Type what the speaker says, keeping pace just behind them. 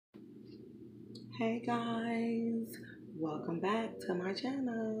Hey guys, welcome back to my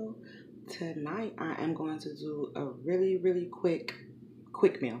channel. Tonight I am going to do a really quick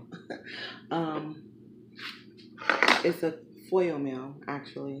meal. um it's a foil meal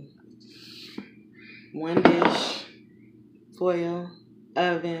actually. One dish, foil,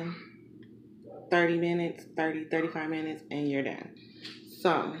 oven, 30 minutes, 35 minutes, and you're done.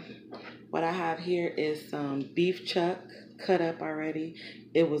 So what I have here is some beef chuck cut up already.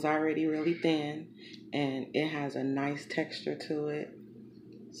 It was already really thin and it has a nice texture to it.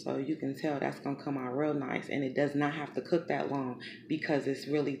 So you can tell that's going to come out real nice, and it does not have to cook that long because it's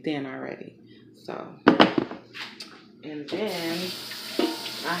really thin already. So, and then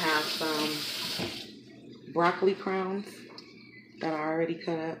I have some broccoli crowns that I already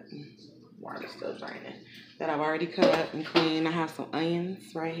cut up. Water's still draining. That I've already cut up and cleaned. I have some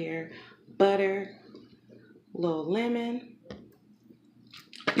onions right here, butter, a little lemon,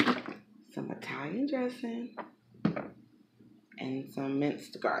 some Italian dressing, and some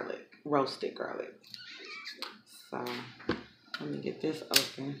minced garlic, roasted garlic. So let me get this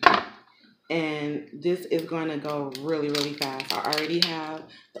open. And this is going to go really fast. I already have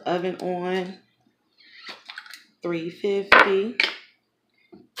the oven on 350.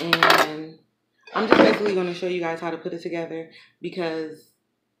 And I'm just basically going to show you guys how to put it together because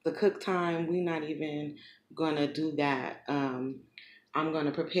the cook time, we're not even going to do that. I'm going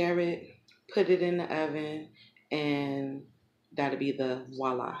to prepare it, put it in the oven, and that'll be the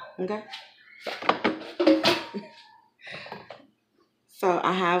voila. Okay? So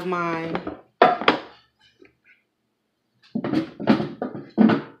I have my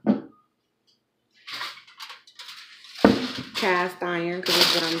cast iron because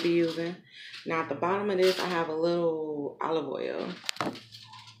that's what I'm gonna be using. Now at the bottom of this, I have a little olive oil,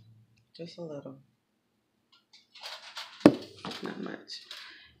 just a little, not much.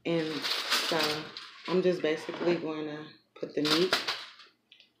 And so I'm just basically going to put the meat,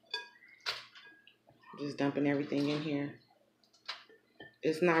 just dumping everything in here.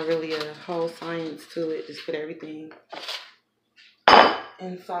 It's not really a whole science to it. Just put everything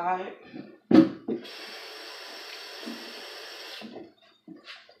inside.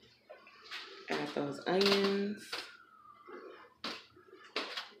 Add those onions.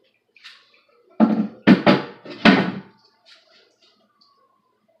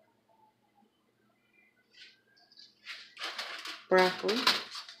 Broccoli.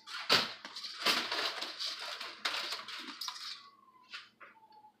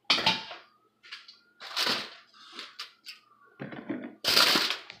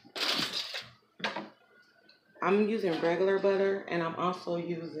 I'm using regular butter, and I'm also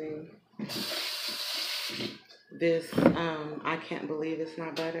using this, I can't believe it's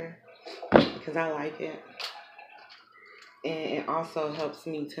not butter because I like it. And it also helps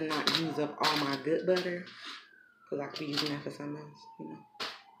me to not use up all my good butter because I could be using that for something else, you know.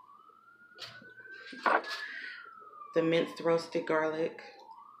 The minced roasted garlic.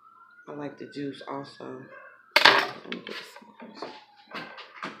 I like the juice also. Let me get this.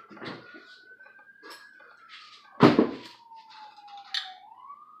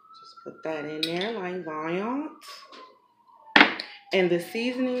 Just put that in there like voyant. And the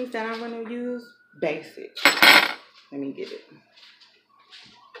seasonings that I'm going to use, basic. Let me get it.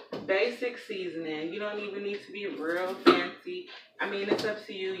 Basic seasoning. You don't even need to be real fancy. I mean, it's up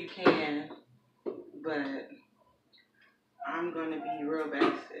to you. You can. But I'm going to be real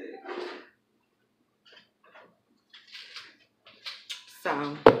basic.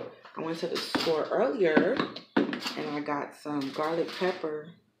 So, I went to the store earlier and I got some garlic pepper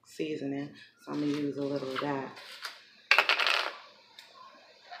seasoning. So, I'm going to use a little of that.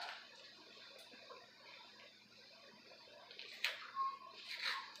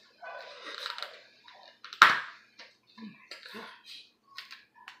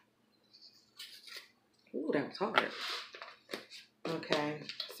 Ooh, that was hard. Okay,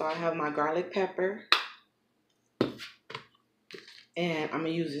 so I have my garlic pepper. And I'm going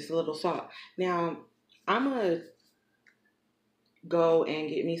to use this little salt. Now, I'm going to go and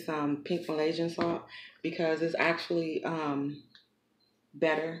get me some pink Malaysian salt because it's actually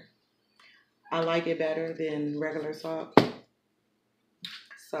better. I like it better than regular salt.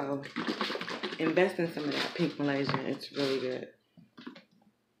 So, invest in some of that pink Malaysian. It's really good.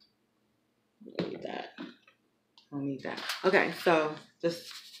 I don't need that. I don't need that. Okay, so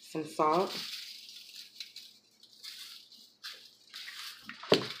just some salt.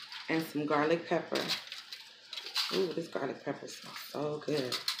 And some garlic pepper. Ooh, this garlic pepper smells so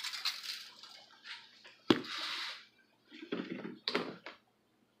good.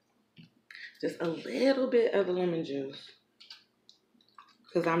 Just a little bit of the lemon juice.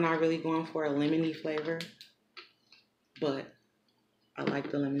 because I'm not really going for a lemony flavor, but I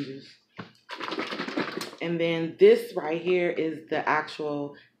like the lemon juice. And then this right here is the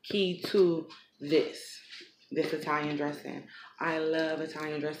actual key to this Italian dressing. I love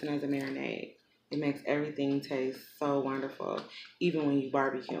Italian dressing as a marinade. It makes everything taste so wonderful, even when you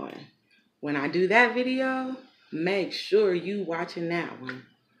barbecuing. When I do that video, make sure you watching that one.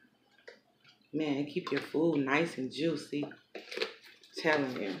 Man, keep your food nice and juicy.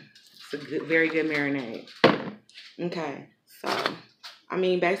 Telling you, it's a good, very good marinade. Okay, so I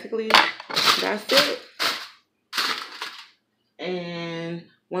mean, basically, that's it. And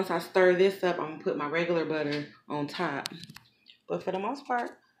once I stir this up, I'm gonna put my regular butter on top. But for the most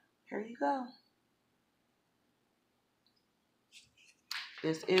part, here you go.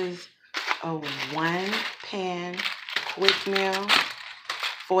 This is a 1-pan quick meal,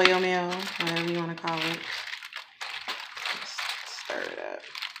 foil meal, whatever you want to call it. Just stir it up.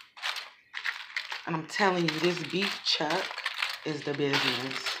 And I'm telling you, this beef chuck is the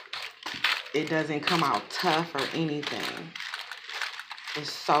business. It doesn't come out tough or anything. It's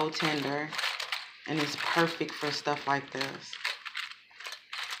so tender, and it's perfect for stuff like this.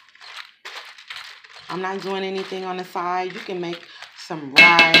 I'm not doing anything on the side. You can make some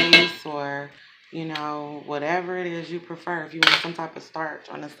rice or, you know, whatever it is you prefer if you want some type of starch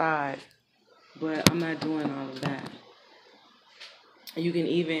on the side. But I'm not doing all of that. You can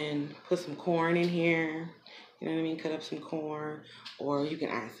even put some corn in here. You know what I mean? Cut up some corn. Or you can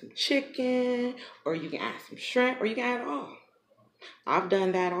add some chicken. Or you can add some shrimp. Or you can add it all. I've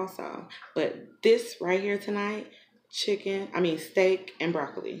done that also. But this right here tonight, steak and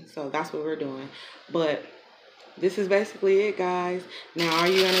broccoli. So that's what we're doing. But this is basically it, guys. Now, are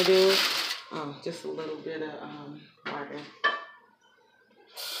you going to do just a little bit of water.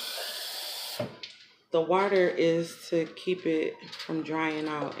 The water is to keep it from drying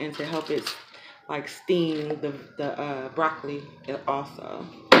out and to help it like steam the broccoli also.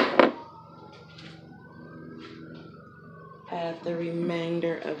 Add the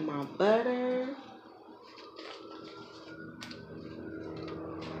remainder of my butter.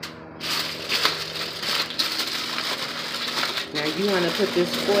 Now you want to put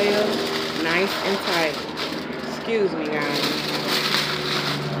this foil nice and tight. Excuse me, guys.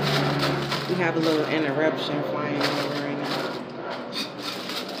 We have a little interruption flying over right now.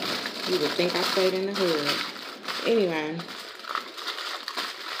 You would think I stayed in the hood. Anyway.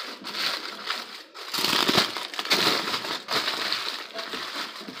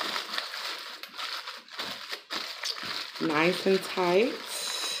 Nice and tight.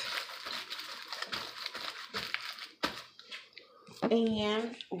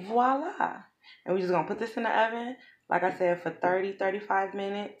 And voila. And we're just going to put this in the oven, like I said, for 30-35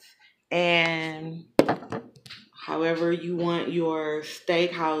 minutes. And however you want your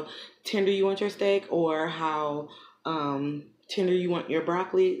steak, how tender you want your steak, or how tender you want your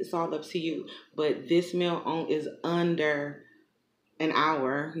broccoli, it's all up to you. But this meal is under an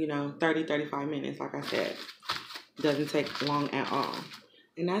hour, 30-35 minutes, like I said. Doesn't take long at all.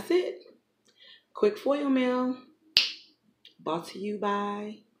 And that's it. Quick foil meal. Brought to you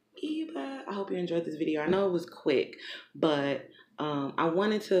by Eva. I hope you enjoyed this video. I know it was quick, but I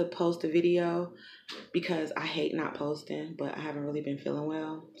wanted to post a video because I hate not posting, but I haven't really been feeling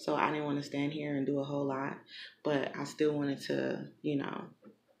well. So I didn't want to stand here and do a whole lot, but I still wanted to,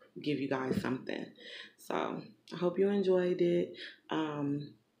 give you guys something. So I hope you enjoyed it.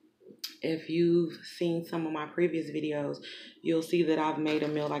 If you've seen some of my previous videos, you'll see that I've made a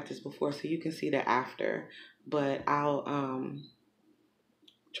meal like this before, so you can see the after. But I'll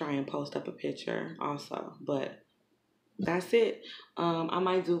try and post up a picture also. But that's it. I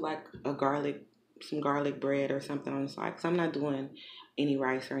might do like some garlic bread or something on the side, because I'm not doing any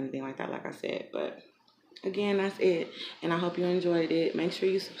rice or anything like that, like I said. But again, that's it. And I hope you enjoyed it. Make sure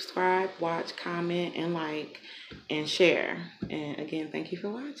you subscribe, watch, comment, and like, and share. And again, thank you for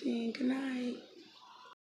watching. Good night.